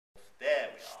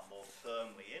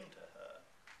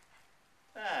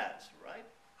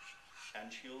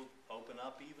and she'll open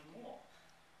up even more.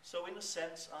 So in a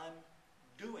sense, I'm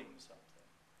doing something,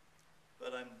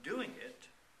 but I'm doing it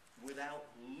without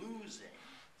losing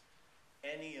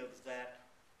any of that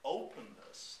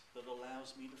openness that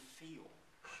allows me to feel.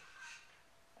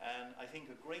 And I think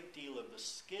a great deal of the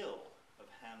skill of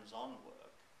hands-on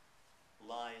work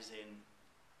lies in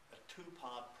a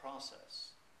two-part process.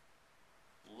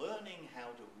 Learning how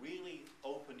to really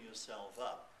open yourself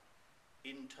up,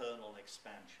 internal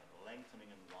expansion, lengthening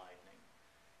and widening,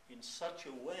 in such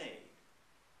a way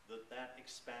that that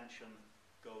expansion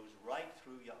goes right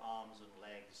through your arms and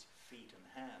legs, feet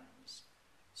and hands,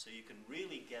 so you can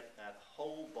really get that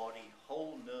whole body,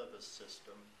 whole nervous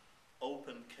system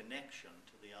open connection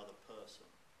to the other person.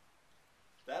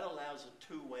 That allows a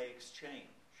two-way exchange.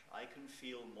 I can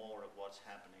feel more of what's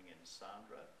happening in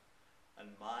Sandra, and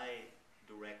my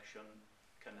direction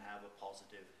can have a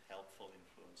positive, helpful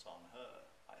influence on her,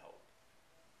 I hope.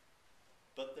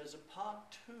 But there's a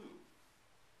part two,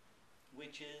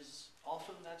 which is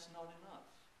often that's not enough.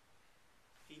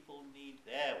 People need,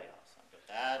 there we are, Sandra,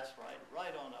 that's right,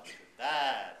 right on up to,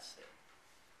 that's it.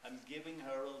 I'm giving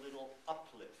her a little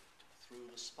uplift through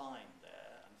the spine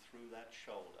there and through that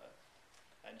shoulder,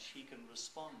 and she can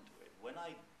respond to it. When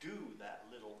I do that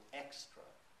little extra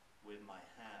with my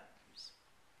hands,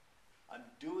 I'm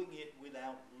doing it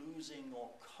without losing or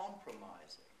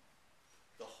compromising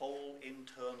the whole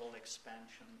internal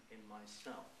expansion in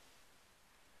myself.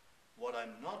 What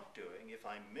I'm not doing, if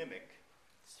I mimic,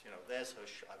 you know, there's her,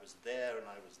 I was there and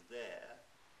I was there,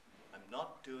 I'm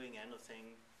not doing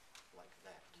anything like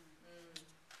that.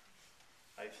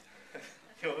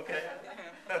 You okay?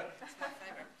 That's my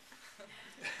favourite.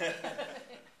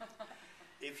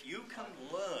 If you can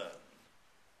learn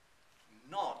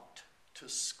not to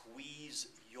squeeze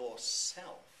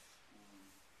yourself,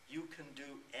 you can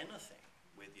do anything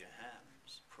with your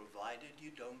hands, provided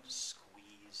you don't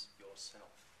squeeze yourself.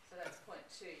 So that's point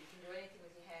two. You can do anything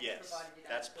with your hands, yes, provided you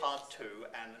don't that's squeeze part yourself. two,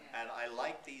 and I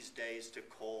like these days to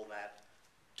call that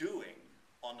doing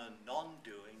on a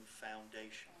non-doing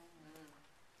foundation.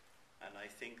 And I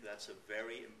think that's a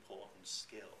very important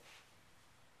skill.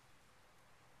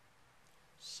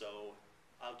 So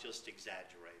I'll just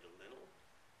exaggerate a little,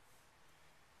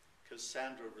 because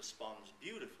Sandra responds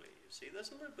beautifully. You see,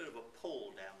 there's a little bit of a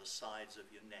pull down the sides of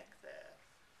your neck there,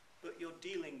 but you're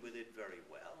dealing with it very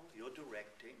well. You're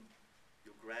directing.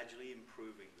 You're gradually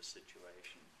improving the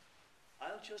situation.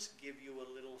 I'll just give you a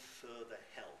little further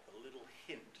help, a little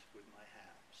hint with my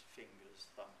hands, fingers,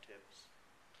 thumb tips.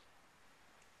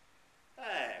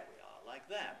 There we are, like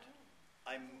that.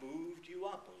 I moved you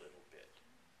up a little bit,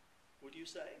 would you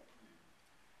say?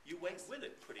 You went with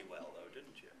it pretty well, though,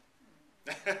 didn't you?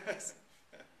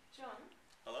 John?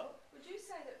 Hello? Would you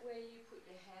say that where you put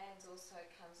your hands also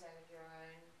comes out of your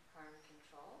own primary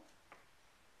control?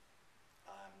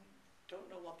 Don't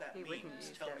know what that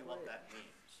means. Tell me what that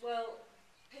means. Well,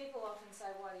 people often say,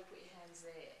 why do you put your hands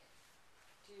there?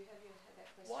 Have you had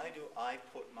that question? Why do I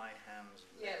put my hands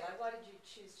there? Yeah, like why did you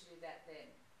choose to do that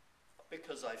then?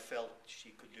 Because I felt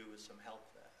she could do with some help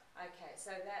there. Okay,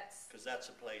 so that's... Because that's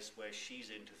a place where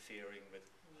she's interfering with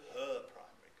her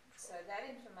primary control. So that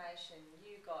information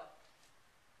you got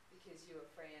because you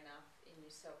were free enough in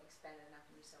yourself, expanded enough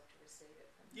in yourself to receive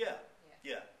it from Yeah.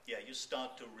 You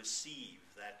start to receive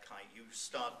that kind. You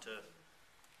start to.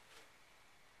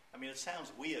 I mean, it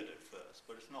sounds weird at first,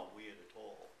 but it's not weird at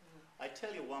all. I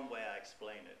tell you one way I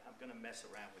explain it. I'm going to mess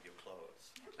around with your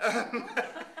clothes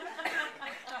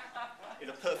in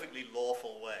a perfectly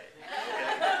lawful way.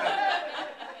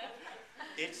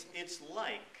 Okay? It's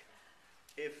like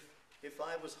if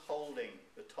I was holding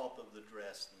the top of the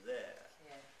dress there.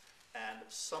 And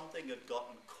something had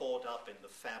gotten caught up in the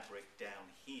fabric down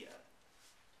here,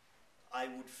 I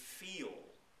would feel,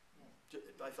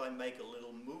 if I make a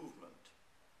little movement,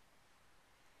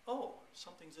 oh,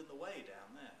 something's in the way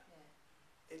down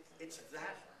there. It's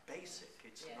that basic.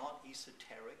 It's not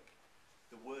esoteric.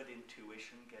 The word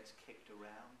intuition gets kicked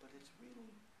around, but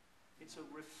it's a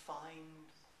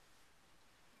refined,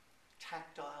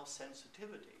 tactile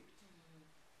sensitivity.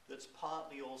 That's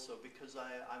partly also because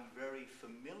I'm very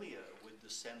familiar with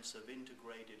the sense of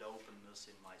integrated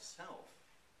openness in myself.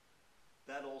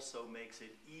 That also makes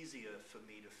it easier for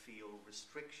me to feel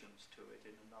restrictions to it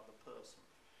in another person.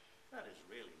 That is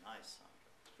really nice, Sandra.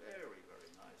 Very,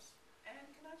 very nice. And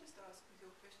can I just ask with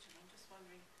your question, I'm just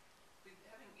wondering, with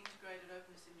having integrated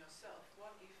openness in yourself,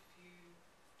 what if you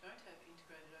don't have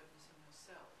integrated openness in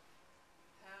yourself?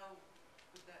 How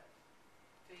would that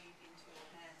feed into your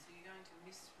hands? Are you going to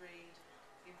misread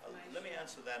the information. Let me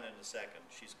answer that in a second.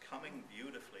 She's coming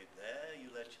beautifully. There, you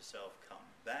let yourself come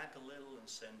back a little and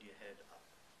send your head up.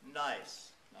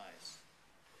 Nice, nice.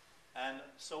 And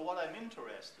so what I'm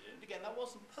interested in, again, that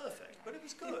wasn't perfect, but it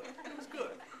was good. It was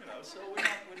good, you know. So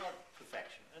we're not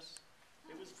perfectionists.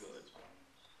 It was good,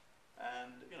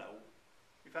 and you know,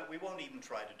 in fact, we won't even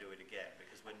try to do it again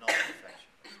because we're not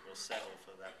perfectionists. We'll settle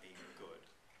for that being good.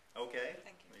 Okay.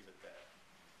 Thank you. Leave it there.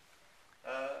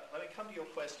 Let me come to your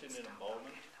question in a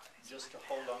moment. Just to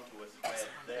hold on to a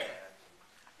thread there.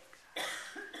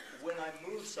 When I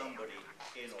move somebody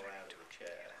in or out of a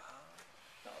chair.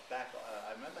 Now,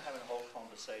 I remember having a whole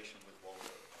conversation with Walter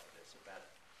about this, about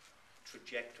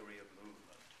trajectory of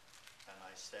movement. And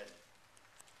I said,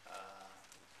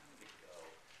 where did it go?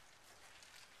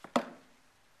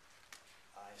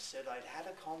 I said I'd had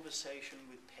a conversation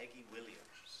with Peggy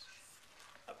Williams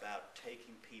about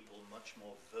taking people much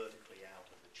more vertically out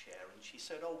of the chair. And she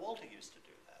said, oh, Walter used to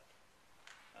do that.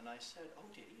 And I said, oh,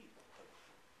 did he? But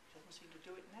he doesn't seem to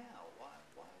do it now. Why?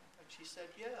 And she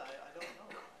said, yeah, I don't know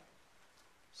why.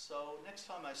 So next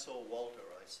time I saw Walter,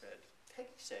 I said, Peggy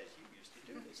says you used to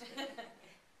do this thing,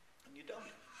 and you don't.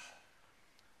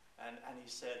 And he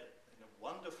said, in a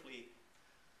wonderfully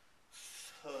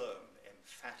firm,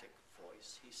 emphatic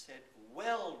voice, he said,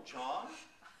 well, John,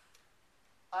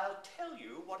 I'll tell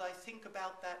you what I think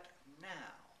about that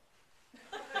now.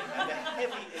 And a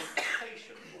heavy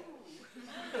implication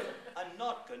was, I'm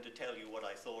not going to tell you what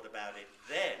I thought about it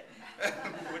then.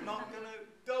 We're not going to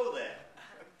go there.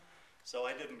 So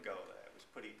I didn't go there. It was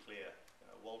pretty clear.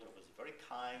 Walter was very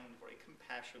kind, very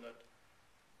compassionate,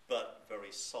 but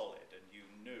very solid, and you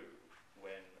knew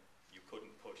when you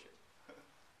couldn't push it.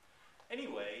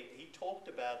 Anyway, he talked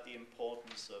about the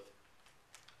importance of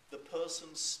the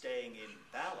person staying in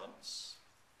balance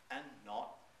and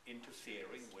not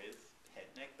interfering with head,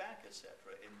 neck, back, etc.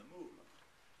 in the movement.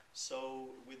 So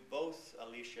with both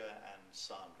Alicia and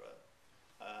Sandra,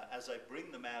 as I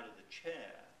bring them out of the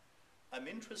chair, I'm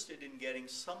interested in getting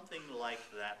something like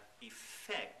that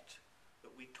effect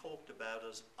that we talked about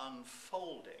as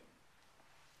unfolding,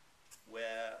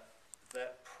 where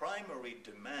that primary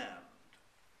demand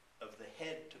of the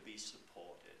head to be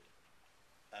supported,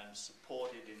 and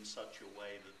supported in such a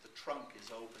way that the trunk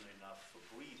is open enough for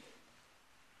breathing,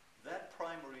 that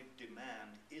primary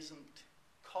demand isn't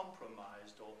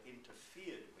compromised or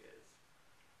interfered with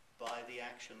by the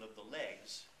action of the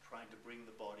legs trying to bring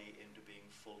the body into being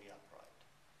fully upright.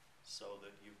 So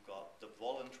that you've got the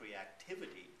voluntary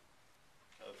activity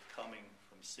of coming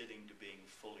from sitting to being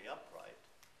fully upright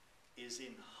is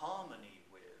in harmony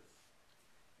with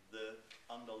the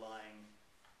underlying,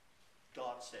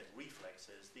 Dart said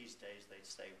reflexes, these days they'd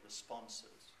say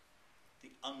responses,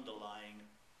 the underlying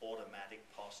automatic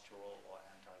postural or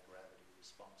anti-gravity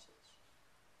responses.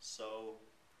 So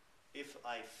if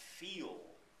I feel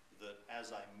that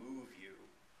as I move you,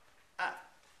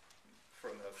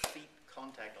 from her feet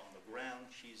contact on the ground,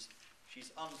 she's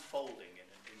unfolding in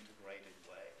an integrated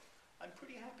way. I'm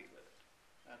pretty happy with it.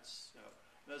 That's, you know,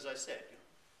 and as I said,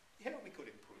 yeah, we could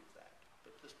improve that,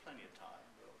 but there's plenty of time.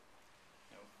 We'll,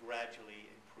 you know, gradually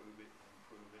improve it,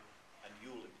 and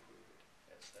you'll improve it,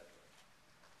 etc.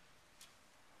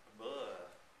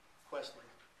 Question.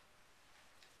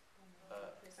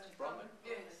 Bronwyn?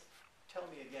 Yes. Tell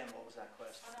me again, what was that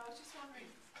question? I was just wondering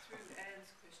through Anne's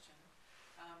question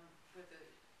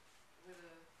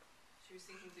whether she was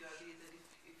thinking the idea that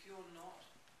if you're not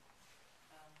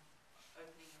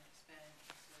opening and expanding,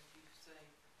 so if you say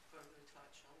got a really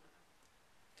tight shoulder.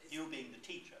 You being the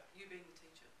teacher? You being the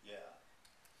teacher. Yeah.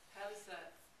 How does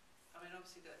that, I mean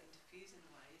obviously that interferes in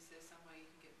a way. Is there some way you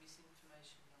can get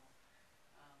misinformation or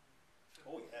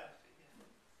Oh yeah.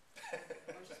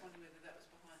 I was just wondering whether that was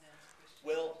behind Anne's question.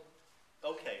 Well,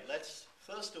 okay, let's,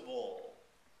 first of all,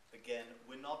 again,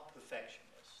 we're not perfectionists.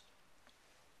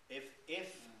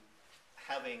 If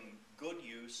having good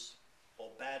use or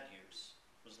bad use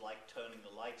was like turning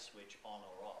the light switch on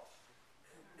or off,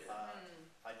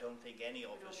 I don't think any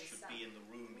of us should be in the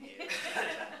room here.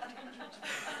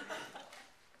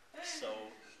 So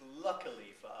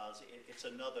luckily for us, it's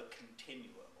another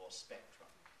continuum or spectrum.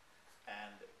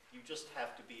 And you just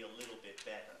have to be a little bit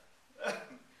better.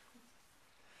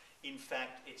 In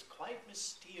fact, it's quite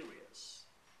mysterious.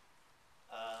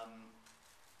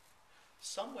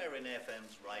 Somewhere in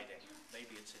FM's writing,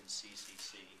 maybe it's in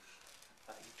CCC,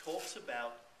 he talks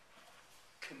about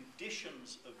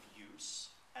conditions of use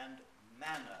and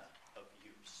manner of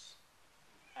use.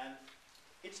 And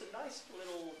it's a nice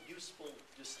little useful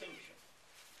distinction.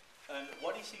 And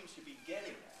what he seems to be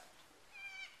getting at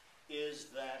is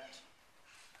that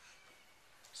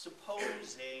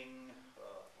supposing,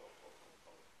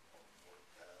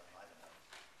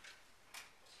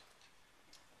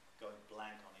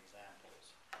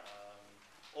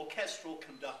 orchestral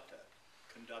conductor.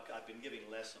 I've been giving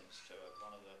lessons to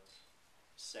one of the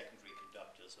secondary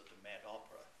conductors at the Met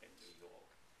Opera in New York.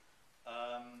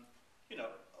 You know,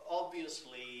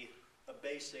 obviously a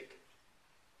basic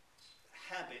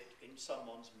habit in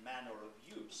someone's manner of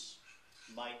use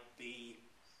might be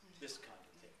this kind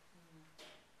of thing.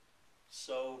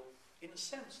 So, in a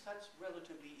sense, that's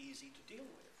relatively easy to deal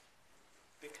with,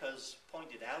 because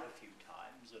pointed out a few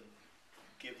times and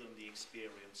give them the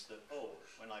experience that, oh,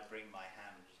 when I bring my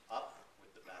hand up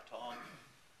with the baton,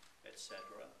 etc.,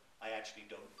 I actually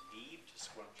don't need to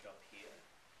scrunch up here.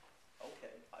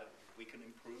 Okay, we can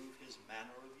improve his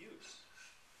manner of use.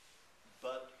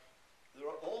 But there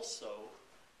are also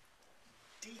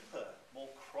deeper, more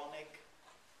chronic,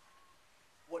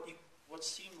 what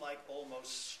seem like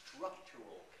almost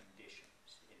structural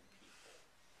conditions in people.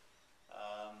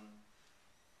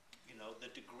 You know,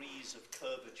 the degrees of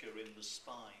curvature in the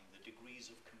spine, the degrees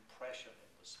of compression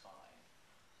in the spine,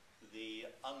 the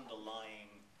underlying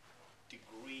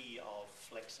degree of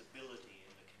flexibility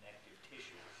in the connective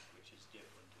tissue, which is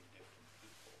different in different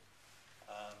people.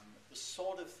 The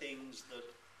sort of things that,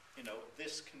 you know,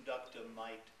 this conductor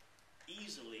might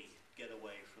easily get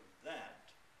away from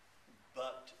that,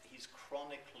 but he's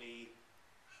chronically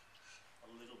a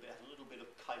little bit of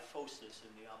kyphosis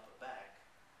in the upper back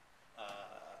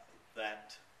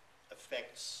that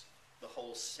affects the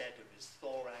whole set of his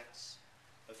thorax,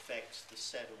 affects the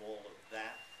set of all of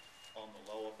that on the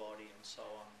lower body and so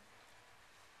on.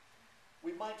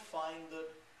 We might find that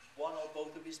one or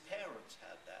both of his parents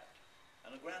had that,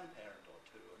 and a grandparent or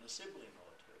two, and a sibling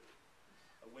or two.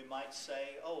 We might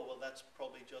say, oh, well, that's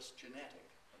probably just genetic,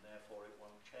 and therefore it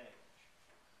won't change.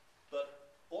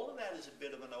 But all of that is a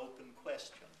bit of an open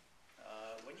question.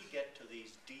 When you get to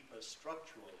these deeper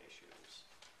structural issues,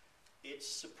 it's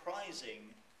surprising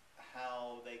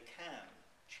how they can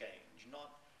change.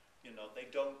 Not, you know, they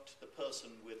don't, the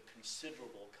person with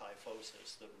considerable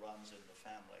kyphosis that runs in the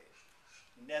family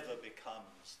never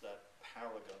becomes that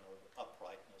paragon of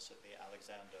uprightness of the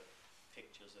Alexander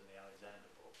pictures in the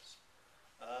Alexander books.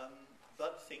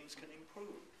 But things can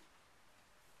improve.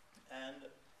 And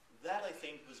that, I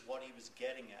think, was what he was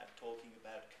getting at, talking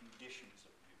about conditions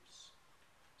of use.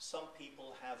 Some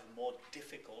people have more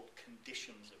difficult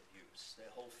conditions of use. Their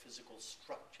whole physical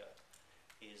structure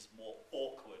is more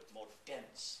awkward, more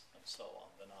dense, and so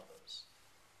on than others.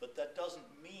 But that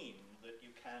doesn't mean that you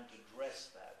can't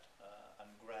address that and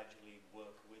gradually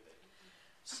work with it.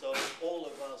 So all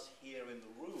of us here in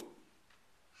the room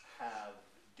have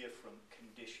different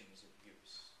conditions of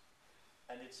use.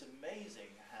 And it's amazing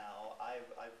how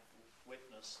I've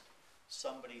witnessed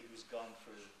somebody who's gone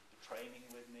through the training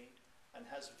with me and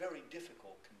has very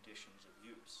difficult conditions of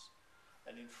use.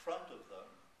 And in front of them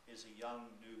is a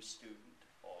young new student,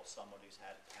 or someone who's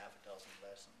had half a dozen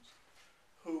lessons,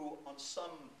 who on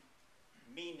some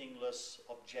meaningless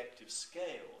objective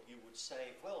scale you would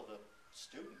say, well, the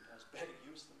student has better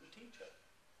use than the teacher.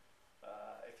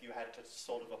 If you had to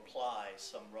sort of apply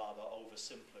some rather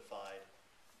oversimplified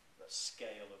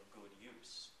scale of good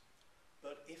use.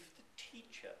 But if the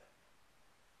teacher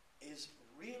is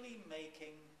really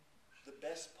making the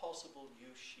best possible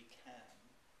use she can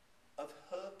of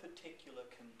her particular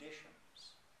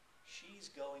conditions, she's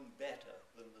going better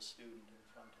than the student in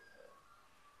front of her.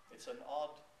 It's an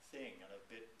odd thing and a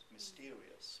bit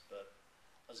mysterious, but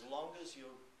as long as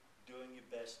you're doing your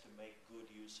best to make good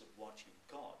use of what you've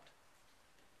got,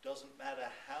 doesn't matter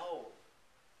how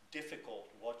difficult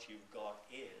what you've got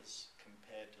is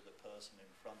compared to the person in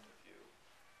front of you,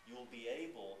 you'll be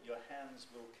able, your hands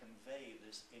will convey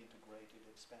this integrated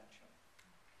expansion.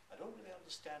 I don't really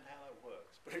understand how it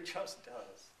works, but it just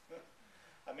does.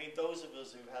 I mean, those of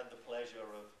us who've had the pleasure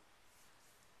of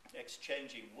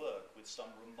exchanging work with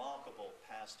some remarkable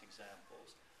past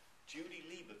examples, Judy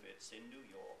Leibovitz in New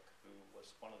York, who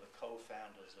was one of the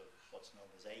co-founders of what's known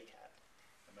as ACAT,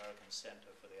 American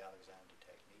Center for the Alexander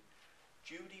Technique.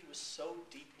 Judy was so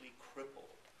deeply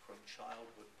crippled from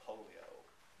childhood polio,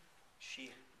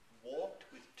 she walked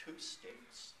with 2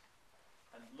 sticks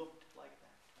and looked like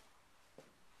that.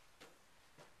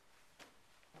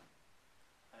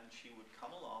 And she would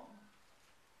come along,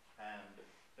 and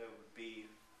there would be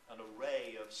an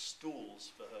array of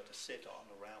stools for her to sit on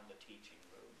around the teaching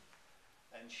room.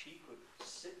 And she could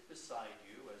sit beside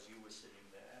you as you were sitting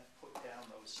there, put down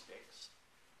those sticks,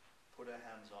 put her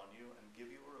hands on you, and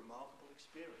give you a remarkable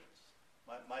experience.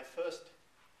 My first...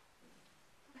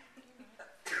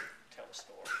 Tell a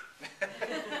story.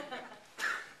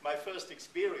 My first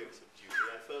experience of Judy,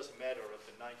 I first met her at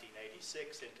the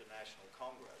 1986 International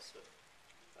Congress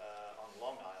on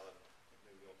Long Island,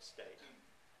 in New York State.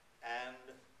 And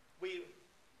we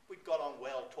we got on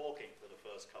well talking for the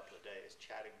first couple of days,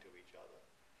 chatting to each other.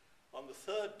 On the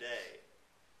third day,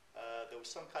 there was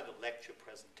some kind of lecture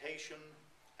presentation,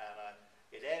 and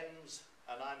it ends,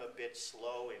 and I'm a bit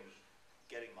slow in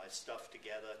getting my stuff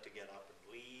together to get up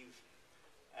and leave.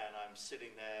 And I'm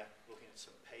sitting there looking at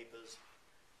some papers,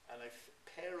 and a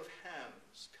pair of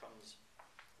hands comes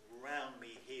round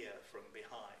me here from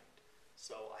behind.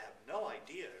 So I have no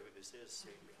idea who this is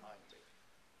sitting behind me.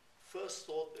 First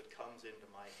thought that comes into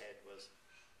my head was,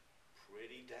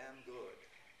 pretty damn good.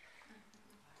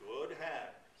 Good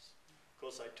hands. Of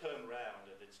course, I turned round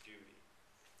and it's Judy.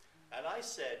 And I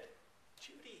said,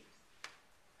 Judy,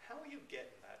 how are you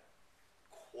getting that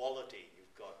quality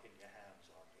you've got in your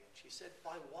hands on me? And she said,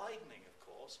 by widening, of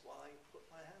course, while I put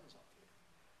my hands on you.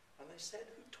 And I said,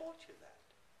 who taught you that?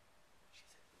 She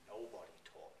said, nobody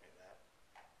taught me that.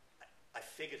 I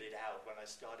figured it out when I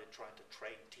started trying to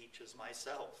train teachers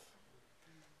myself.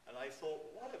 And I thought,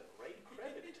 what a great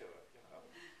credit to her, you know,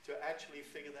 to actually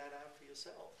figure that out for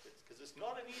yourself. Because it's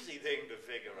not an easy thing to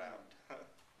figure out.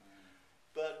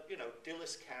 But, you know,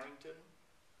 Dilys Carrington,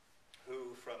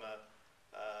 who from a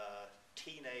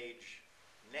teenage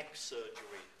neck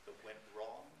surgery that went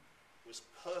wrong, was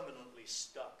permanently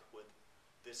stuck with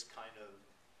this kind of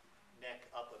neck,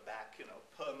 upper back, you know,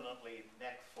 permanently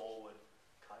neck forward,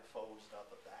 kyphosed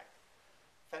upper back.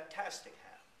 Fantastic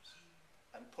hands.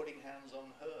 And putting hands on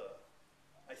her.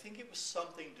 I think it was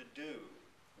something to do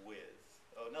with,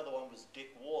 another one was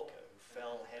Dick Walker, who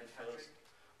fell head first.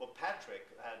 Well, Patrick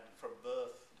had from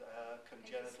birth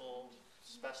congenital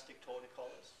spastic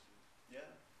torticollis. Yeah.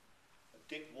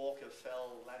 Dick Walker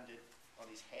fell, landed on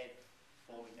his head,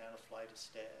 falling down a flight of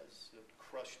stairs,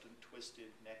 crushed and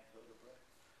twisted neck vertebrae.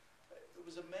 It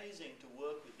was amazing to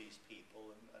work with these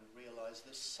people and realize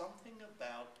there's something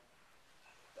about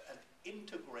an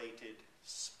integrated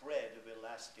spread of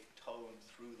elastic tone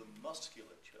through the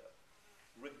musculature,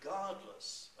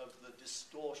 regardless of the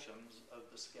distortions of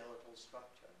the skeletal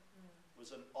structure.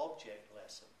 Was an object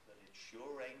lesson that it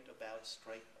sure ain't about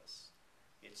straightness.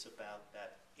 It's about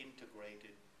that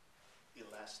integrated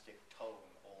elastic tone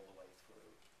all the way through.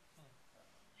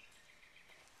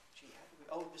 Gee, how do we,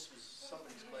 oh, this was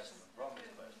somebody's question, Ron's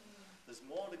question. There's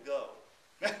more to go,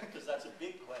 because that's a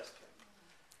big question.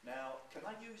 Now, can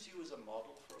I use you as a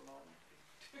model for a moment?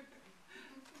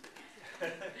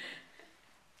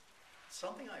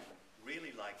 Something I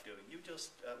really like doing, you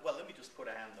just, well, let me just put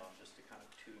a hand on just to kind of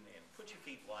tune in. Put your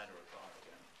feet wider apart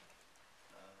again.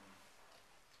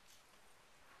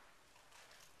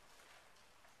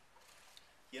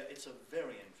 Yeah, it's a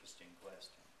very interesting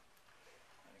question.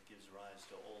 And it gives rise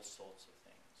to all sorts of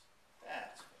things.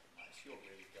 That's very nice. You're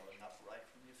really going up right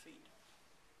from your feet.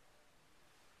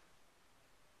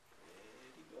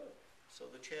 Pretty good. So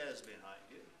the chair's behind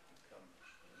you. You come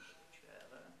into the chair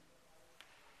there.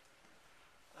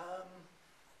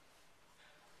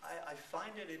 I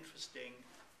find it interesting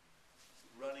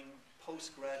running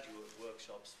postgraduate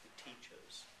workshops for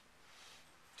teachers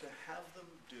to have them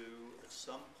do at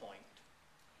some point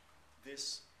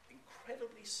this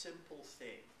incredibly simple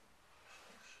thing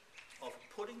of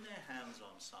putting their hands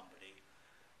on somebody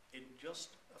in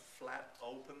just a flat,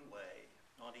 open way,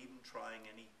 not even trying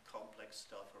any complex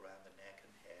stuff around the neck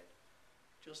and head,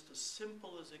 just as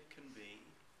simple as it can be.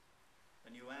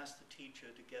 And you ask the teacher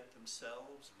to get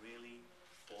themselves really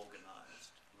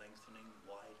organized, lengthening,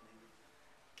 widening,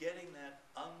 getting that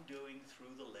undoing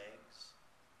through the legs,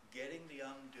 getting the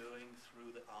undoing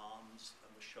through the arms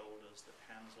and the shoulders that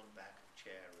hands on back of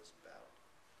chair is about.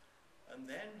 And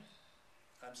then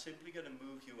I'm simply going to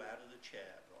move you out of the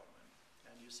chair, Bronwyn,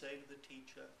 and you say to the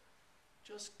teacher,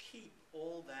 just keep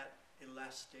all that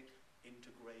elastic,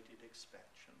 integrated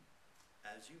expansion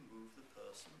as you move the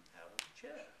person out of the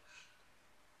chair.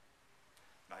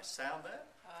 Nice sound there?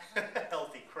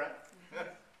 Healthy crack.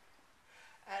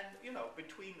 And, you know,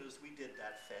 between us, we did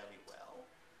that fairly well.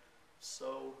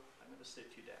 So I'm going to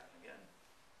sit you down again.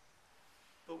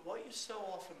 But what you so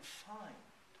often find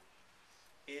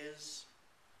is,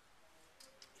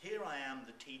 here I am,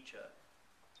 the teacher,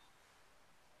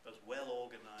 as well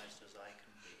organized as I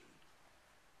can be.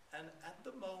 And at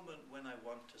the moment when I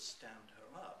want to stand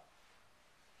her up,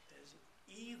 there's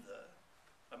either,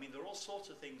 I mean, there are all sorts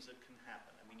of things that can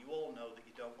happen. I mean, you all know that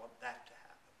you don't want that to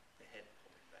happen, the head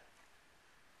pulling back.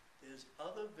 There's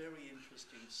other very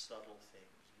interesting, subtle things.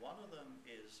 One of them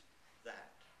is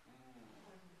that.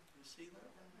 You see that?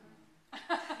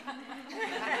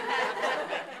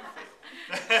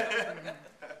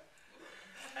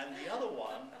 And the other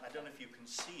one, I don't know if you can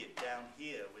see it down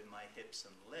here with my hips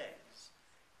and legs,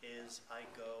 is I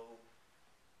go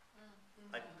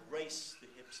I brace the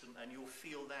hips, and you'll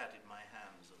feel that in my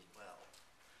hands as well.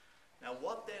 Now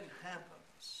what then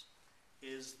happens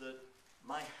is that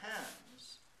my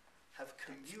hands have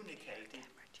communicated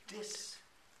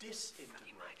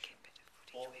disintegration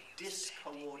or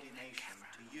discoordination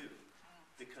to you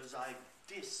because I've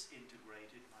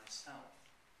disintegrated myself.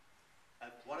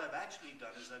 What I've actually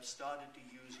done is I've started to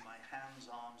use my hands,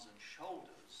 arms and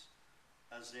shoulders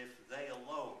as if they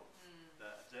alone,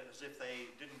 as if they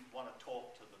didn't want to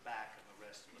talk to the back and the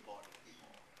rest of the body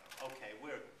anymore. Okay,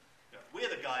 we're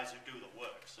the guys who do the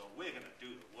work, so we're going to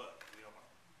do the work. We don't want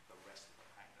the rest of them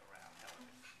hanging around helping.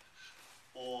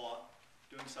 Or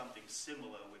doing something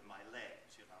similar with my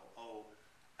legs, you know. Oh,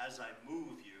 as I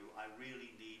move you, I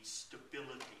really need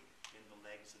stability in the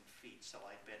legs and feet, so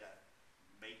I better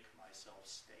make myself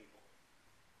stable.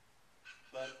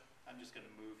 But I'm just going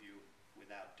to move you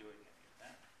without doing any of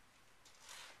that.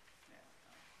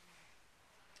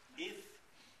 Yeah.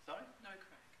 Sorry? No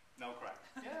crack. No crack.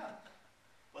 Yeah.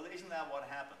 Well, isn't that what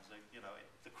happens? You know,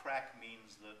 the crack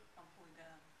means that... I'm pulling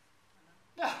down.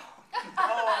 No,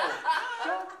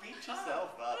 don't beat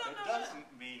yourself up. It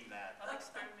doesn't mean that. I've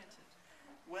experimented.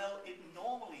 Well, it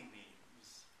normally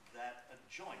means that a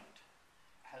joint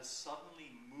has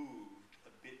suddenly moved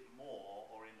a bit more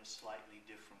or in a slightly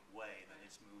different way than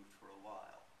it's moved for a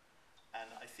while. And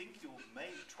I think you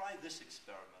may try this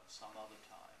experiment some other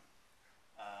time.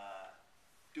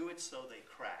 Do it so they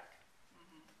crack,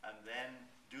 and then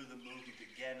do the movement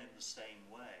again in the same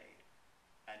way,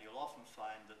 and you'll often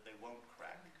find that they won't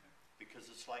crack,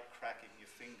 because it's like cracking your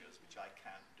fingers, which I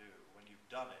can't do. When you've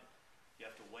done it, you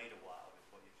have to wait a while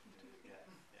before you can do it again.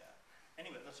 Yeah.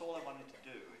 Anyway, that's all I wanted to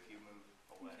do if you move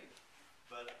away.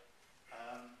 But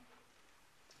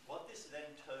what this then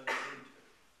turns into,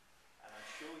 and I'm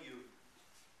sure you've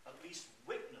at least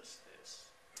witnessed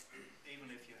this, even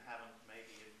if you haven't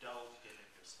maybe indulged in it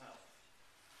yourself,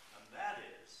 and that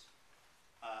is,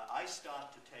 I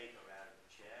start to take her out of the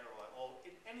chair, or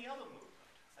in any other movement.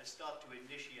 I start to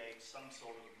initiate some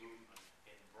sort of movement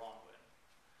in Bronwyn,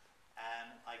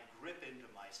 and I grip into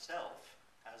myself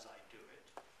as I do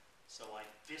it, so I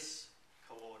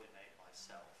discoordinate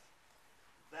myself.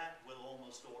 That will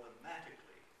almost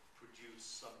automatically produce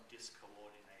some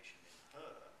discoordination in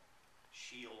her.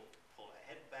 She'll pull her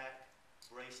head back,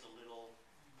 brace a little,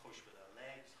 push with her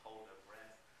legs, hold her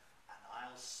breath, and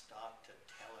I'll start to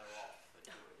tell her off for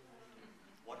doing it.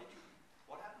 What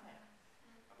happened there?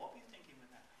 And what were you thinking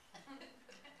with that?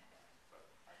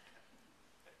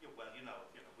 Well, you know,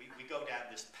 we go down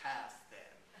this path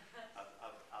then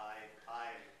of I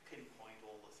pinpoint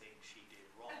all the things she did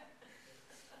wrong.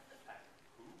 And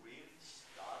who really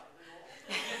started it all?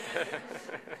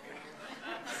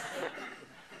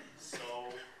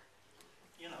 So,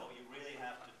 you know, you really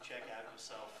have to check out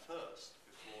yourself first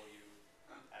before you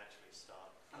actually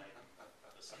start playing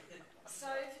the student.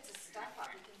 So if it's a stuff up,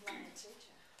 you can blame the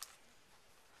teacher.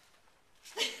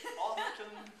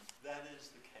 Often that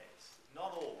is the case.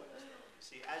 Not always, though. You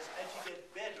see, as you get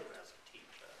better as a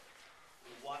teacher,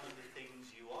 one of the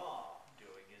things you are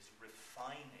doing is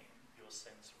refining your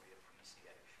sensory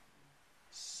appreciation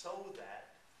so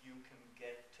that you can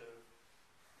get to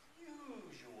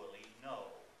usually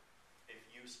know if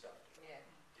you start doing it.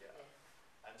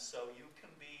 Yeah. And so you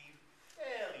can be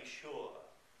fairly sure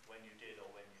when you did or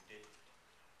when you didn't.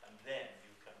 And then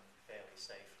you can fairly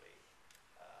safely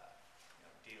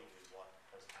deal with what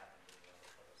has happened in the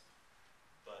other person.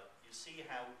 But you see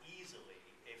how easily,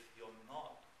 if you're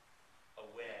not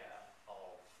aware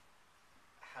of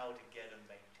how to get and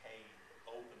maintain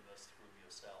openness through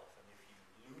yourself, and if you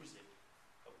lose it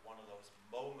at one of those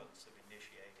moments of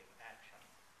initiating action,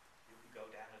 you can go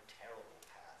down a terrible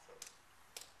path of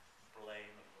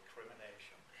blame and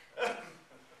recrimination.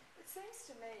 It seems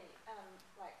to me,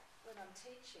 like when I'm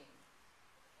teaching,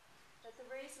 that the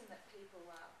reason that people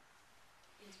are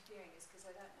interfering is because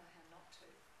they don't know how not to.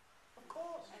 Of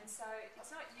course. And so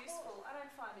it's not useful, I don't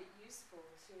find it useful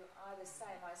to either say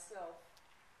myself,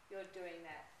 you're doing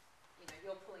that, you know,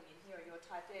 you're pulling in here or you're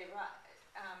tight there, right?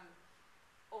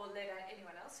 Or let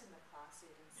anyone else in the class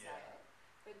even say it.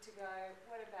 But to go,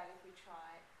 what about if we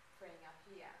try freeing up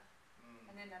here?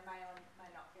 And then they may or may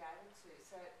not be able to.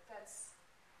 So that's,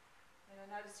 I mean,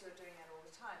 I notice you're doing that all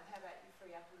the time. How about you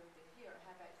free up a little bit here? Or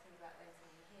how about you think about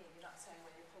lengthening here? You're not saying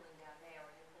when you're pulling down there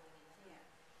or you're pulling in here.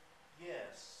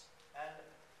 Yes, and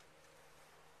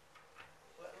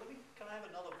can I have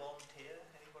another volunteer?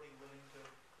 Anybody willing to?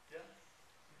 Yeah.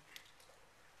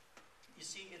 You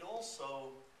see, it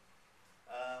also,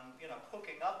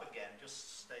 hooking up again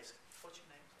just stays. What's your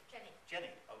name? Jenny.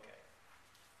 Jenny. Okay.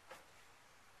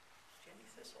 Jenny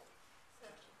Thistle.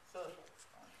 Thurtle.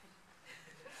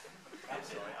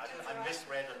 I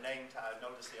misread a name tag. I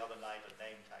noticed the other night a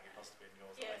name tag. It must have been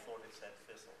yours. Yes. I thought it said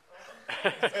Thistle.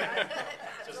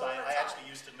 Just I actually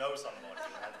used to know someone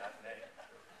who had that name.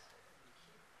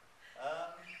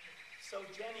 So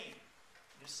Jenny,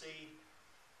 you see,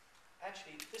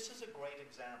 actually, this is a great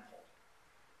example.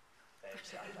 I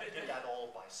did that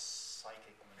all by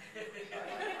psychic maneuver.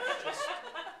 I just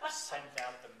sent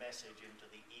out the message into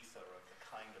the ether of the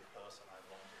kind of person I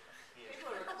wanted to hear.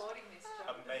 People are recording this,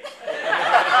 John. Amazing.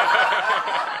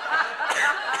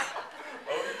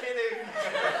 Oh, kidding.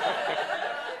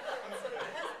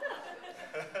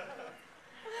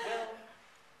 Well,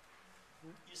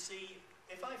 you see,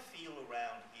 if I feel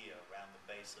around here, around the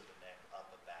base of the neck,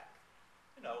 upper back,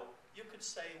 you could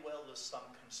say, well, there's some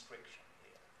constriction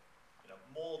here.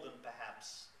 More than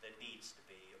perhaps there needs to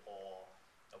be, or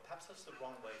perhaps that's the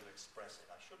wrong way to express it.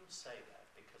 I shouldn't say that,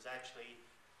 because actually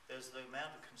there's the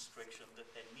amount of constriction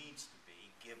that there needs to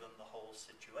be given the whole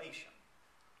situation.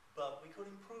 But we could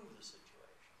improve the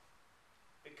situation,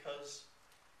 because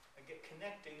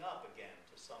connecting up again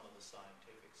to some of the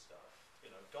scientific stuff,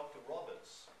 Dr.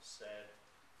 Roberts said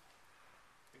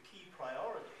the key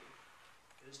priority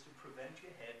is to prevent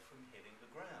your head from hitting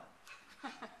the ground.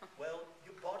 Well,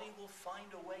 your body will find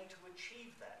a way to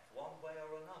achieve that one way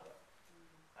or another.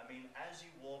 I mean, as you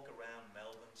walk around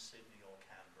Melbourne, Sydney or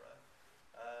Canberra,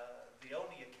 the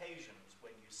only occasions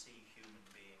when you see human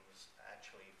beings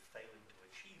actually failing to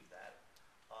achieve that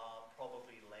are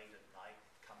probably late at night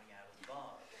coming out of the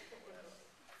bars or whatever.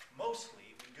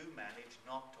 Mostly, we do manage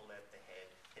not to let the head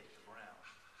hit the ground.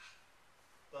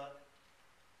 But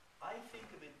I think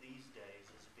of it these days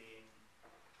as being,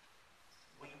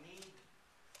 we need,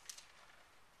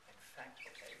 in fact,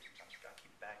 okay, I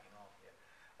keep backing off here.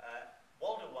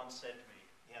 Walter once said to me,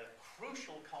 he had a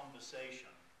crucial conversation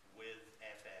with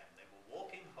FM. They were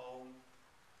walking home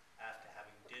after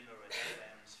having dinner at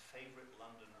FM's favourite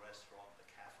London restaurant, the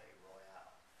Cafe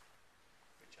Royale,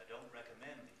 which I don't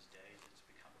recommend these days. It's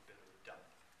become a bit of a dump.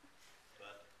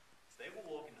 But they were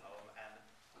walking home, and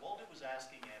Walter was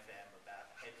asking FM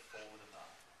about head forward and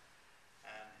up.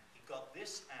 And he got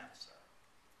this answer.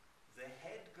 The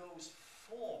head goes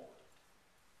forward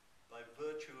by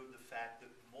virtue of the fact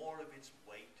that more of its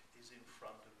weight is in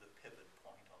front of the pivot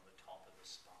point on the top of the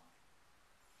spine.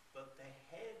 But the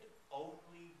head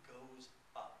only goes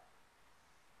up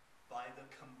by the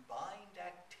combined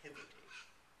activity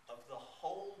of the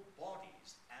whole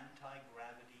body's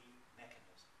anti-gravity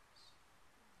mechanisms.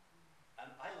 And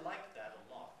I like that a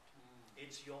lot.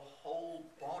 It's your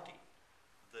whole body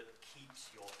that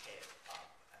keeps your head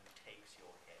up and takes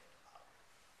your head up.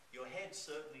 Your head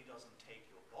certainly doesn't take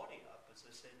your body up. As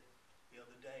I said the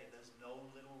other day, there's no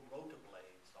little rotor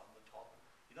blades on the top.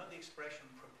 You know the expression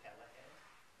propeller head?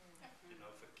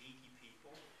 For geeky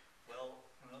people? Well,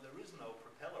 there is no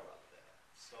propeller up there.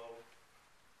 So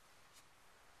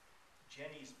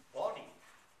Jenny's body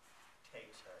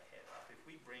takes her head up. If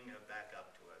we bring her back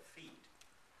up to her feet,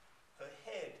 her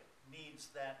head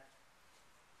needs that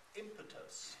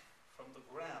impetus from the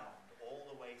ground all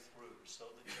the way through, so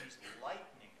that she's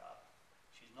lightening up.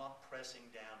 She's not pressing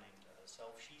down into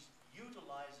herself. She's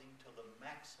utilizing to the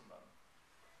maximum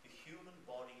the human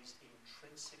body's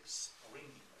intrinsic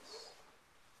springiness,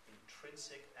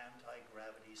 intrinsic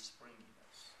anti-gravity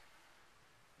springiness.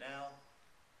 Now,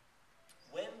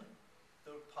 when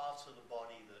there are parts of the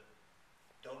body that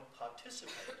don't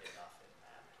participate enough in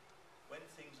that, when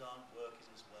things aren't working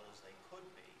as well as they could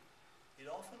be, it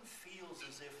often feels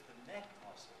as if the neck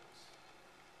muscles,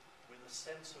 with a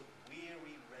sense of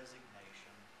weary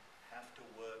resignation, have to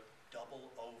work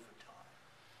double overtime,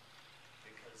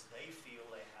 because they feel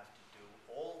they have to do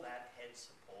all that head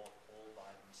support all by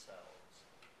themselves.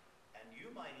 And you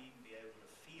might even be able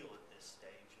to feel at this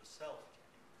stage yourself,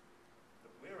 Jenny,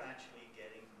 that we're actually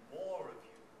getting more of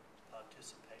you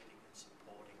participating in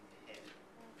supporting the head,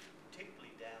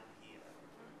 particularly down here.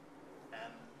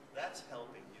 And that's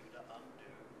helping you to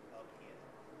undo up here.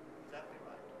 Would that be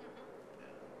right?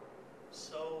 Yeah.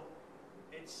 So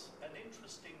it's an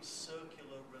interesting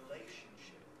circular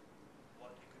relationship,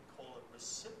 what you could call a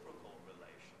reciprocal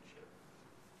relationship,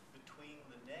 between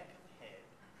the neck and head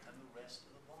and the rest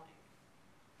of the body.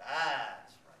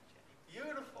 That's right, Jenny.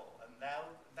 Beautiful. And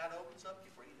now that opens up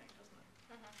your breathing, doesn't it?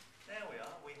 There we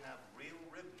are. We have real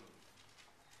rib movement.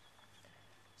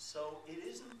 So it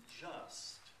isn't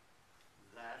just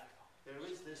that there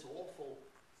is this awful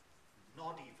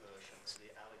noddy version of the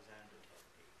Alexander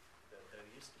technique. There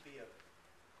used to be a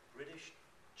British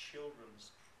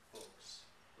children's books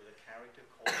with a character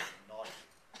called Noddy.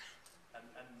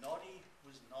 And Noddy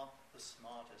was not the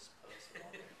smartest person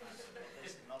on the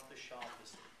planet. Not the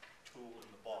sharpest tool in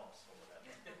the box or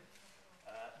whatever.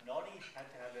 Noddy had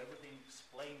to have everything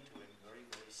explained to him very,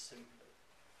 very simply.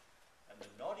 And the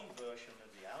Noddy version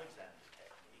of the Alexander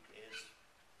technique is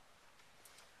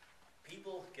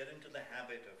people get into the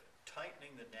habit of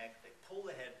tightening the neck, they pull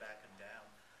the head back and down,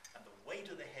 and the weight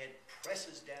of the head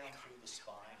presses down through the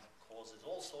spine and causes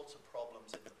all sorts of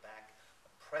problems in the back,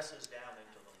 and presses down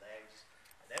into the legs,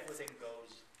 and everything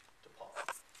goes to pot.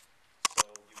 So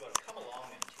you've got to come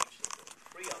along and teach them to be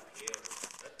free up here and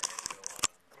let the head go on.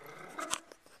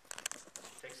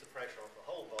 It takes the pressure off the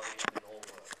whole body and it all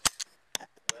works.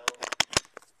 Well,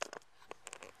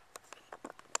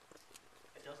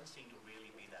 it doesn't seem to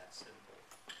really be that simple.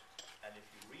 And if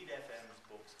you read FM's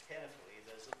books carefully,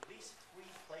 there's at least 3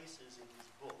 places in his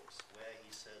books where he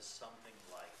says something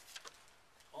like,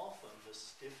 often the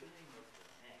stiffening of the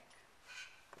neck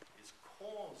is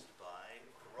caused by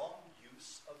wrong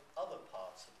use of other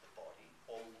parts of the body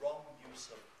or wrong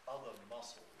use of other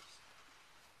muscles.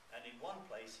 And in one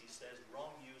place he says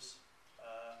wrong use,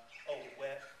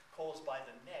 where caused by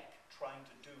the neck trying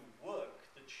to do work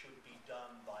that should be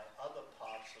done by other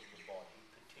parts of the body,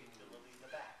 particularly the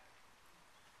back.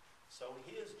 So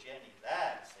here's Jenny,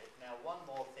 that's it. Now one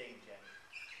more thing, Jenny.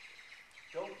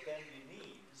 Don't bend your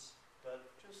knees,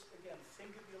 but just again,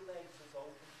 think of your legs as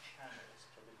open channels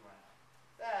to the ground.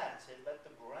 That's it, let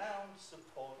the ground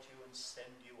support you and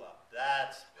send you up.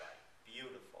 That's right,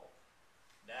 beautiful.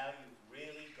 Now you've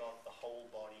really got the whole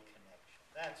body connection.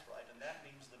 That's right, and that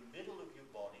means the middle of your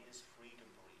body is free to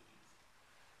breathe.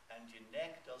 And your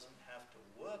neck doesn't have to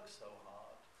work so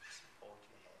hard to support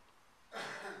your head.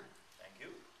 Thank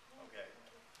you. Okay.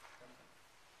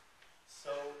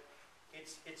 So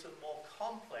it's a more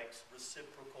complex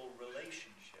reciprocal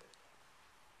relationship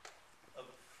of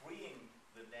freeing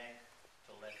the neck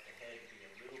to let the head be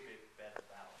a little bit better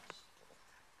balanced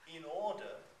in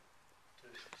order to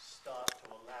start to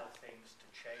allow things to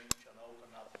change and open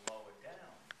up lower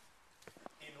down,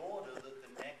 in order that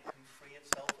the neck can free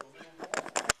itself a little more.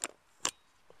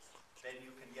 Then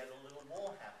you can get a little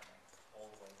more happening all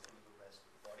the way through the rest of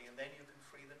the body, and then you can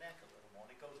free the neck a little more.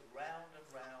 And it goes round and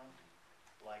round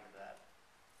like that.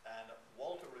 And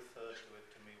Walter referred to it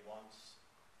to me once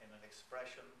in an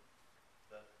expression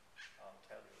that I'll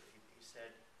tell you. He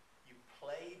said, you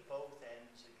play both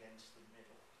ends against the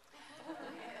middle.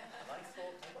 And I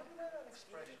thought, I wonder where that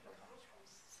expression comes from.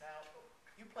 Now,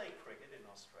 you play cricket in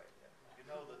Australia. You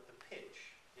know that the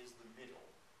pitch is the middle.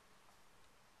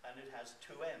 And it has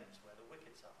 2 ends where the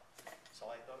wickets are.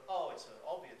 So I thought, oh, it's an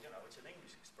obvious, it's an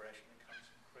English expression that comes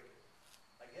from cricket.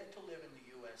 I get to live in the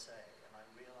USA and I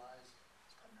realize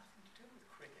it's got nothing to do with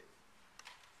cricket.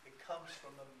 It comes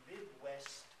from a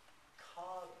Midwest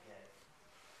card game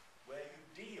where you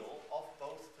deal off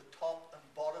both the top and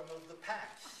bottom of the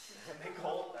pack. And they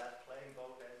call that playing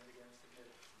both ends against the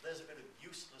middle. There's a bit of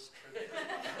useless trivia.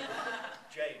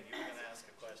 Jane, you were going to ask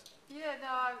a question. Yeah,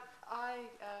 no, I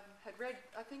had read,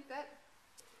 I think that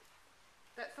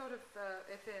sort of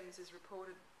FMs is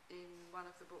reported in one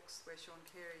of the books where Sean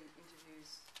Carey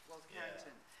interviews Walter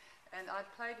Carrington. And I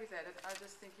played with that, and I was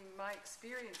just thinking my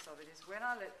experience of it is when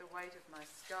I let the weight of my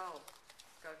skull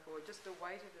go forward, just the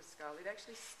weight of the skull, it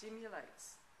actually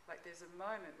stimulates. Like there's a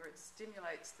moment where it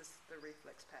stimulates the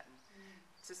reflex pattern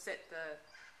to set the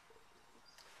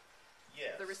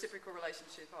reciprocal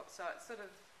relationship up. So it's sort of,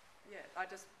 I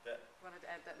just wanted to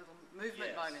add that little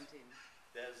movement moment in.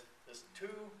 There's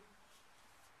two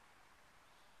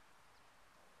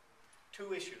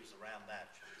issues around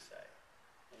that, should we say.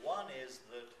 One is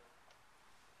that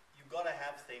you've got to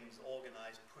have things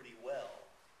organized pretty well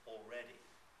already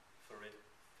for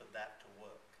that to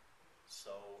work.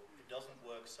 So it doesn't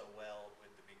work so well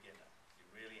with the beginner. You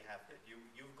really have to,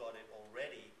 you've got it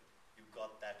already, you've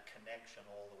got that connection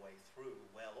all the way through,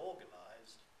 well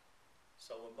organized.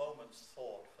 So a moment's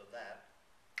thought for that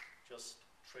just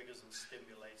triggers and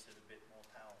stimulates it a bit more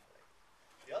powerfully.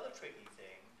 The other tricky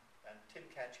thing, and Tim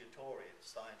Cacciatore, the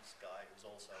science guy who's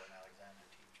also an Alexander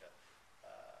teacher,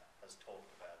 has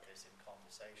talked about this in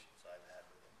conversations I've had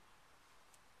with him.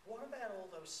 What about all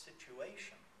those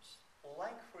situations,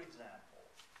 like for example,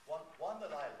 one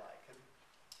that I like,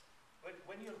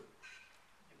 when you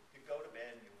go to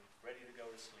bed and you're ready to go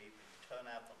to sleep and you turn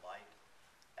out the light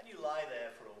and you lie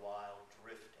there for a while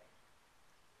drifting.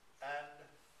 And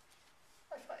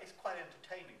I find it's quite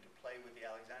entertaining to play with the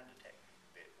Alexander technique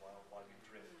a bit while you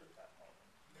drift at that moment.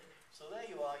 So there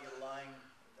you are, you're lying,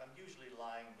 I'm usually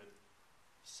lying with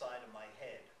the side of my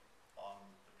head on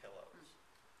the pillows.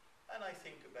 And I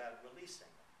think about releasing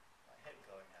them, my head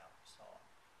going out and so on.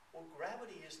 Well,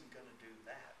 gravity isn't going to do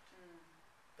that.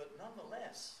 But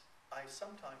nonetheless, I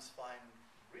sometimes find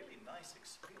really nice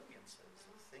experiences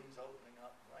of things opening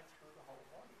up right through the whole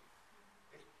body.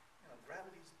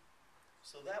 Gravity's,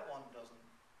 so that one doesn't,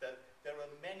 there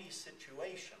are many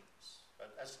situations,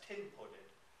 but as Tim put it,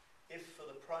 if for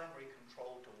the primary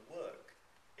control to work,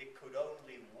 it could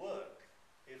only work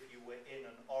if you were in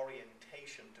an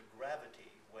orientation to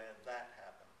gravity where that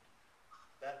happened.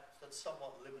 That's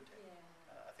somewhat limiting.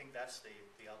 I think that's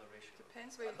the other issue.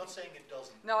 Depends where I'm not saying it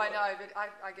doesn't No, work. I know, but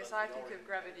I guess but I the think of orientation.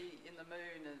 gravity in the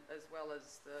moon as well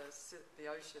as the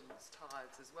ocean's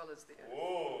tides, as well as the Earth,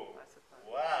 Whoa! I suppose.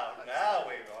 Wow, now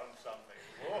we're on something.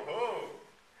 Woohoo!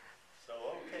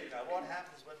 So, okay, now what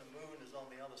happens when the moon is on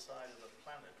the other side of the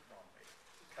planet from me?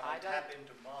 Can I I tap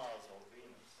into Mars or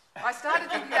Venus? I started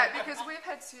thinking that because we've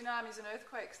had tsunamis and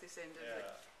earthquakes this end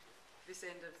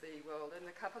of the world, and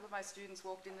a couple of my students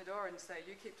walked in the door and say,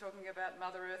 "You keep talking about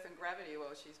Mother Earth and gravity.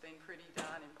 Well, she's been pretty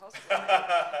darn impossible.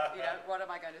 What am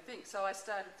I going to think?" So I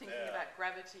started thinking about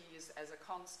gravity as a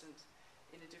constant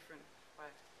in a different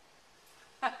way.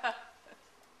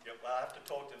 Yeah, well, I have to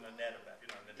talk to Nanette about,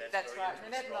 Nanette's That's very right,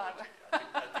 into Nanette and I-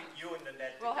 astrology. I think you and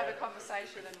Nanette We'll have a together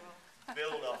conversation and could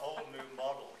build a whole new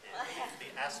model here,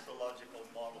 the astrological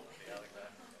model of the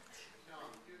Alexander. No,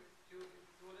 you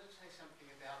wanted to say something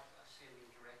about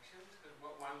ascending directions, because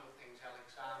one of the things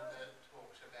Alexander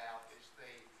talks about is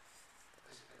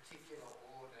there's a particular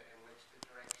order in which the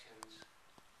directions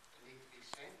need to be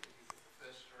sent. As you give the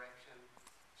first direction,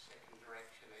 second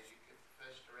direction, as you give the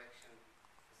first direction,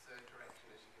 the third direction,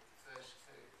 as you give the first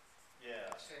two, Yeah.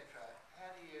 etc.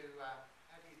 How do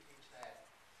you teach that?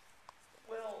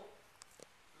 Well,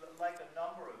 like a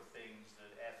number of things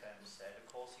that FM said, of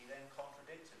course, he then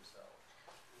contradicts himself.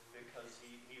 Because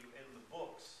he in the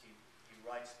books, he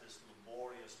writes this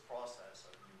laborious process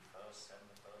of you first send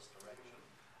the first direction,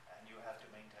 and you have to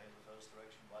maintain the first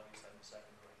direction while you send the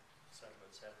second direction, etc.,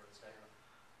 etc., etc.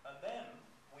 And then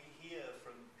we hear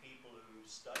from people who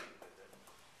studied with him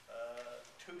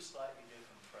two slightly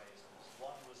different phrases.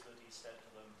 One was that he said to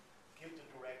them, give the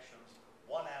directions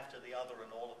one after the other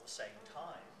and all at the same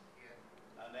time. Yeah.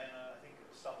 And then I think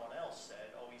someone else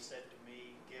said, he said to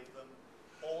me, give them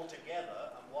all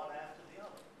together and one after the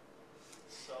other.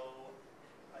 So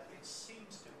it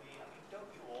seems to me, don't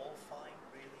you all find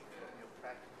really from your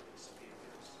practical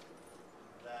experience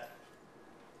that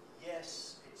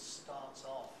yes, it starts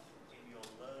off in your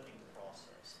learning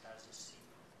process as a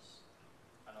sequence,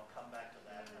 and I'll come back to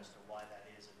that as to why that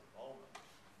is in a moment,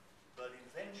 but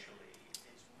eventually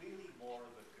it's really more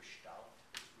of a gestalt,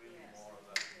 it's really more of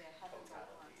a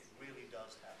totality, it really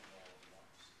does happen all at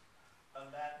once. And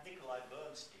that Nikolai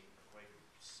Bernstein, the great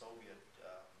Soviet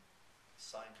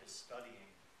scientist studying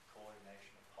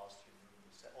coordination of posture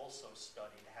movements, also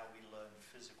studied how we learn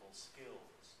physical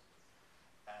skills.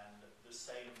 And the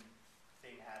same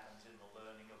thing happens in the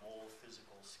learning of all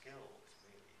physical skills,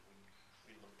 really.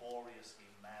 We laboriously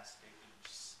master each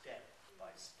step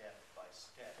by step by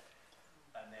step,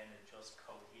 and then it just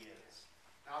coheres.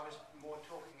 I was more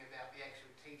talking about the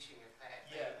actual teaching of that,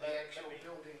 Yeah, the actual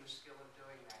building the skill of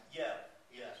doing that. Yeah,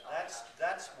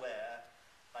 that's where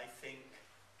I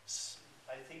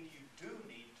think you do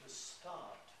need to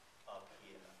start up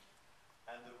here.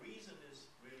 And the reason is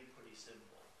really pretty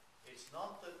simple. It's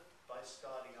not that by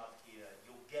starting up here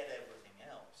you'll get everything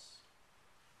else,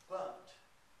 but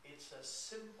it's as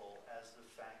simple as the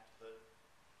fact that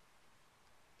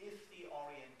if the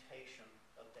orientation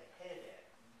of the head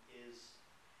end is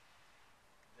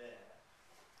there,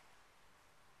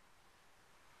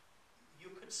 you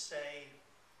could say,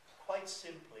 quite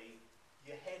simply,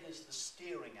 your head is the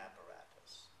steering apparatus.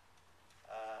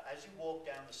 As you walk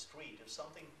down the street, if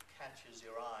something catches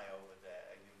your eye over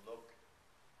there, you look,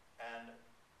 and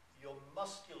your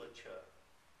musculature,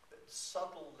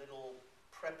 subtle little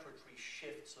preparatory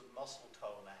shifts of muscle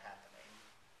tone are happening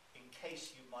in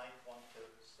case you might want to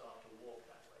start to walk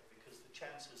that way, because the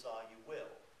chances are you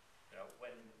will.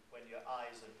 When your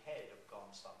eyes and head have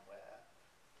gone somewhere,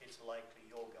 it's likely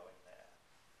you're going there.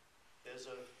 I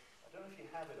don't know if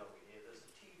you have it over here, there's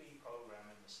a TV program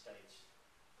in the States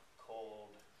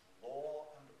called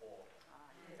Law and Order.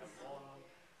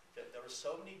 There are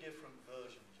so many different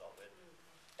versions of it.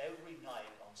 Every night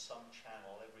on some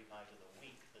channel, every night of the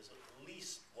week, there's at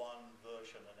least one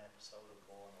version, an episode of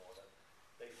Law and Order.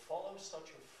 They follow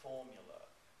such a formula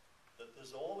that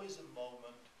there's always a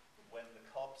moment when the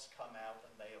cops come out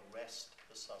and they arrest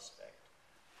the suspect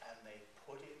and they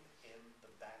put him in the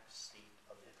back seat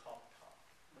of the cop car.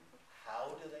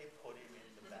 How do they put him in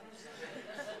the back seat?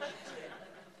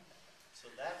 So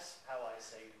that's how I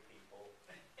say to people,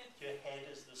 your head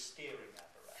is the steering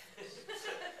apparatus.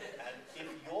 And if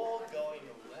you're going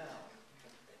around,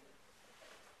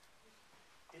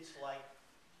 it's like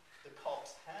the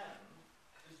cock's hand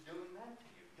is doing that to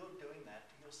you. You're doing that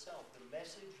to yourself. The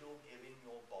message you're giving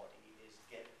your body is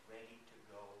get ready to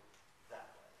go that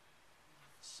way.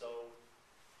 So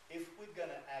if we're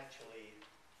going to actually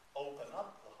open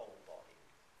up the whole body,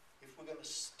 if we're going to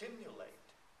stimulate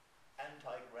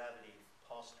anti-gravity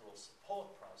postural support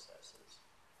processes,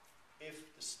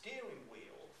 if the steering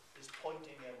wheel is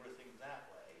pointing everything that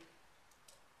way,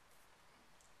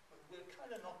 we're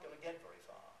kind of not going to get very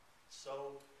far.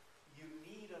 So you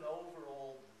need an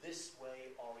overall this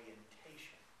way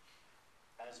orientation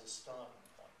as a starting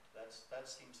point. That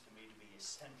seems to me to be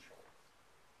essential.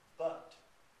 But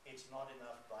it's not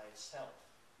enough by itself.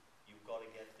 You've got to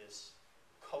get this,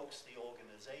 coax the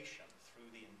organization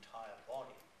through the entire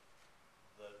body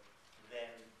that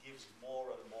then gives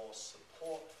more and more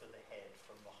support for the head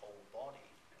from the whole body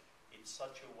in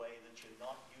such a way that you're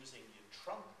not using your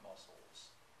trunk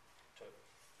muscles to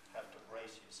have to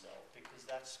brace yourself, because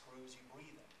that screws your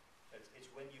breathing.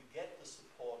 It's when you get the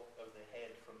support of the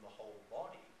head from the whole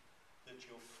body that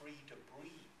you're free to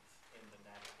breathe in the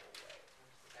natural way.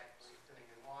 The back lengthening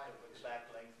and widening. The back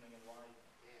lengthening and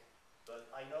widening. Yeah. But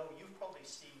I know you've probably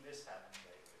seen this happen,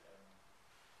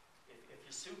 David. If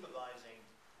you're supervising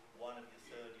one of your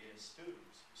third-year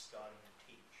students who's starting to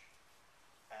teach,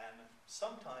 and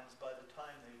sometimes by the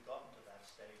time they've gotten to that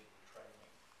stage of the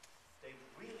training, they've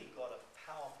really got a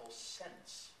powerful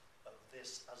sense of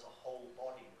this as a whole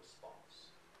body response,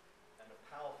 and a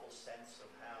powerful sense of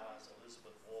how, as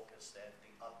Elizabeth Walker said, the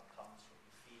up comes from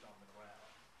your feet on the ground.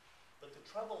 But the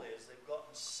trouble is they've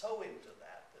gotten so into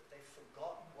that they've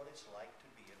forgotten what it's like to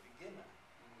be a beginner.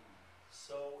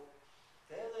 So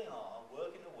there they are,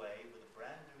 working away with a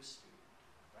brand new student,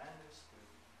 standing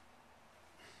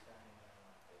there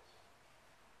like this.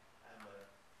 And the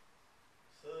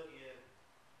third year,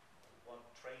 one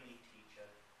trainee teacher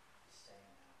is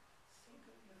saying, think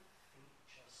of your feet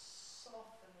just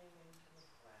softening into the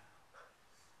ground.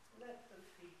 Let the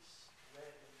feet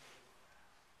spread into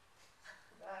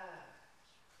the ground.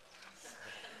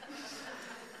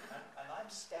 And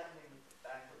I'm standing at the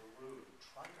back of the room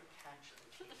trying to catch the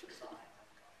teacher's eye.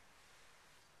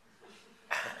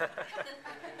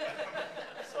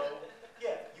 So,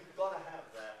 yeah, you've got to have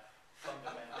that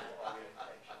fundamental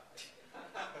orientation.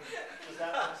 Does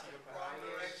that answer your question? Right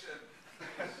direction.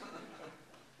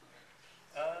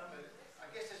 I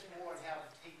guess it's more on how to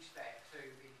teach that to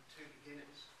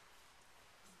beginners.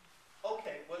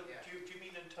 Okay, well, Yeah. do you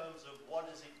mean in terms of what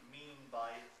does it mean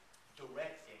by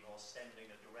directing or sending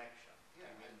a direction? Yeah,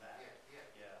 Do you mean that? Yeah.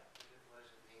 Yeah. What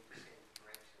does it mean to send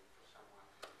direction for someone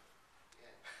who,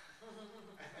 yeah.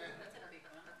 That's a big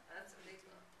one. That's a big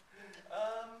one.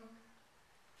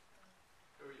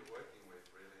 Who are you working with,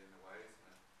 really, in a way, isn't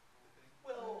it? I think.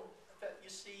 Well,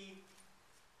 you see,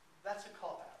 that's a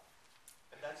cop-out.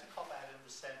 And that's a cop-out in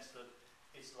the sense that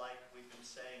it's like we've been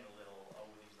saying a little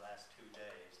over these last 2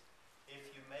 days.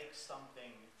 If you make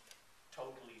something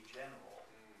totally general,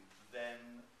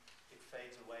 then it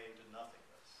fades away into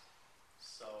nothingness.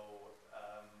 So,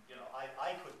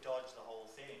 I could dodge the whole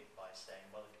thing by saying,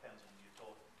 well, it depends on who you're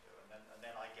talking to, and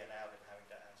then I get out of having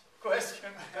to answer the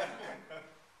question.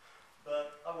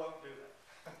 But I won't do that.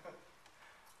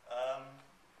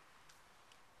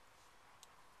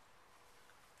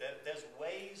 There's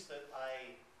ways that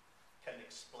I can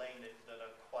explain it that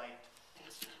are quite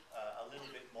a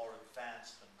little bit more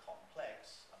advanced and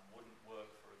complex and wouldn't work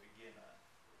for a beginner.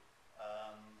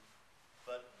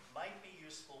 But might be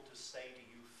useful to say to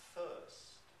you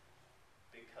first,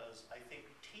 because I think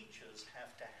teachers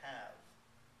have to have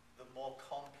the more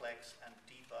complex and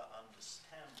deeper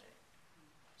understanding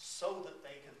so that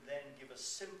they can then give a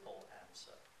simple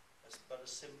answer, but a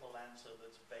simple answer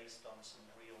that's based on some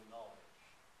real knowledge.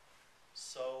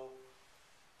 So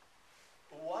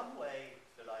one way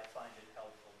that I find it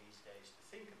helpful these days to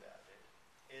think about it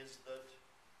is that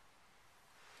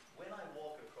when I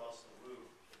walk across the room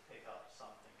to pick up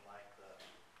something like the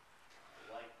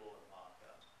whiteboard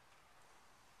marker,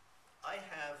 I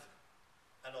have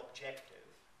an objective,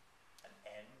 an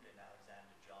end in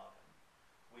Alexander jargon,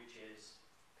 which is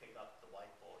pick up the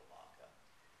whiteboard marker.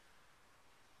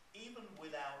 Even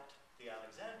without the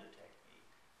Alexander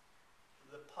technique,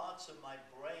 the parts of my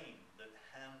brain that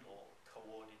handle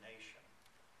coordination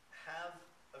have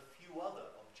a few other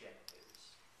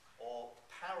objectives or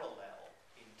parallel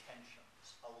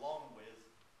intentions along with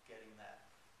getting that.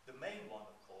 The main one,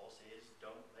 of course, is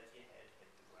don't let your head hit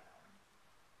the ground.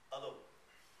 Other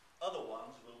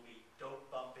ones will be don't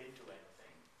bump into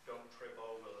anything, don't trip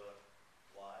over the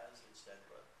wires, etc.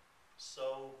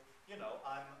 So,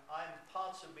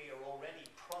 parts of me are already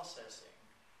processing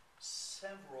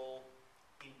several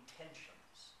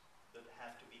intentions that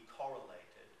have to be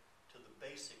correlated to the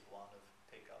basic one of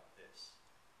pick up this.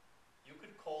 You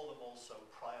could call them also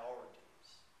priorities.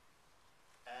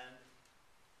 And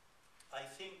I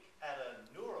think at a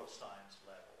neuroscience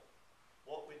level,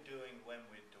 what we're doing when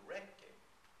we're directing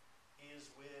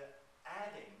is we're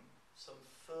adding some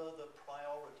further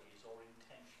priorities or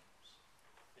intentions.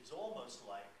 It's almost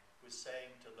like we're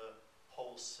saying to the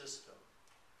whole system,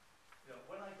 you know,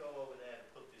 when I go over there to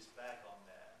put this back on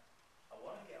there, I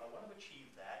want to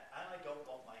achieve that, and I don't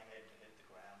want my head to hit the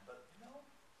ground, but you know,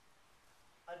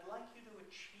 I'd like you to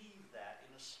achieve that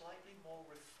in a slightly more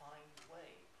refined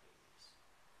way, please.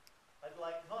 I'd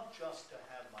like not just to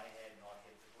have my head not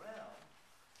hit the ground,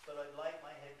 but I'd like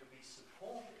my head to be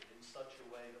supported in such a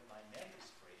way that my neck is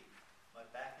free, my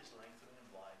back is lengthening and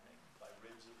widening, my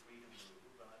ribs are free to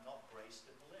move, and I'm not braced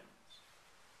in the limbs.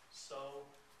 So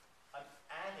I'm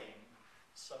adding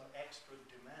some extra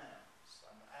demands.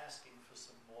 I'm asking for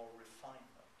some more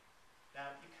refinement.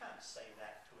 Now, you can't say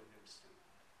that to a new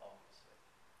student, obviously.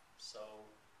 So,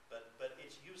 but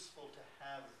it's useful to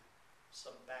have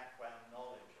some background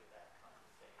knowledge of that kind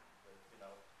of thing. That, you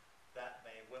know, that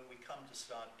may, when we come to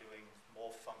start doing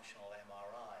more functional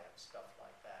MRI and stuff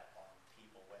like that on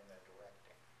people when they're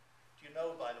directing. Do you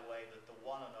know, by the way, that the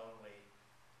one and only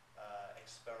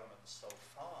experiment so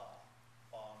far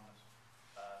on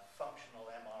functional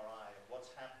MRI of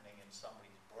what's happening in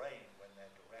somebody's brain when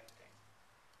they're directing,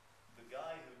 the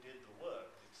guy who did the work,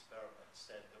 the experiment,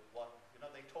 said that what, you know,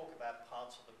 they talk about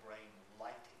parts of the brain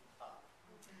lighting up.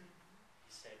 He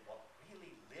said what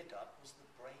really lit up was the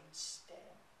brain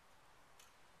stem.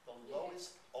 The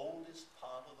lowest, oldest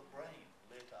part of the brain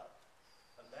lit up.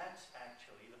 And that's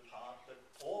actually the part that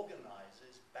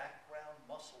organizes background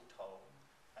muscle tone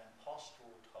and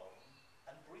postural tone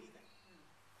and breathing.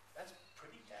 That's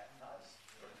pretty damn nice.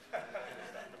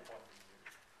 That's the point of view.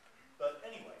 But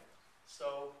anyway,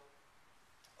 so,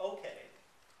 okay,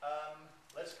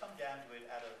 let's come down to it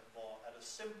at a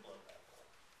simpler level.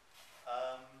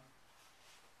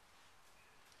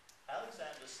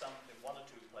 Alexander Sump in one or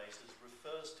two places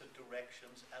refers to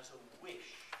directions as a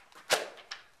wish.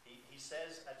 He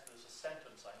says, there's a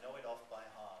sentence, I know it off by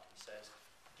heart, he says,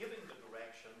 giving the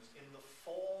directions in the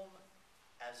form,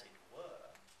 as it were,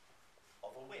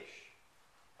 of a wish.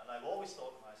 And I've always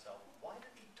thought to myself, why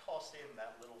did he toss in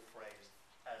that little phrase,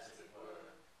 as it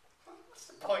were? What's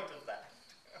the point of that?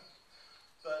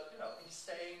 But, you know, he's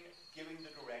saying, giving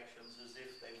the directions as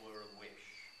if they were a wish.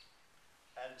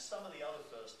 And some of the other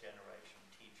first generation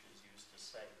teachers used to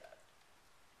say that.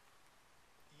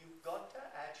 You've got to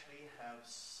actually have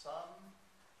some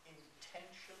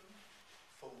intention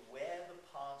for where the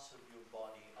parts of your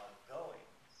body are going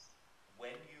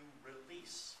when you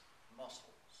release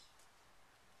muscles.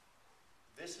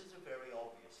 This is a very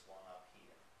obvious one up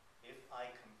here. If I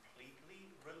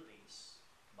completely release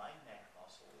my neck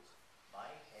muscles, my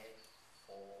head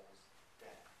falls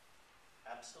down.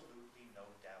 Absolutely no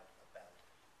doubt about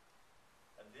it.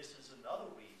 And this is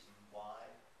another reason why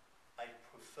I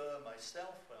prefer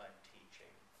myself when I'm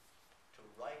teaching to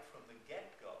right from the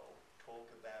get-go talk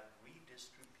about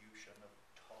redistribution of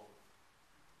tone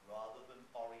rather than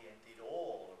orient it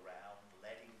all around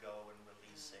letting go and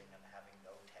releasing and having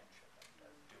no tension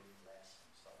and doing less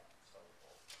and so on and so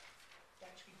forth. You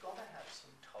actually got to have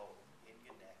some tone in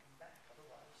your neck and back,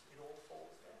 otherwise it all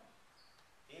falls down.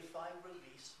 If I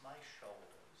release my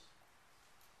shoulders,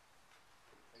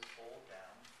 they fall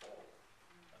down forward,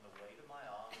 and the weight of my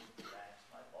arms drags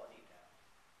my body down.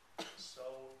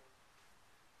 So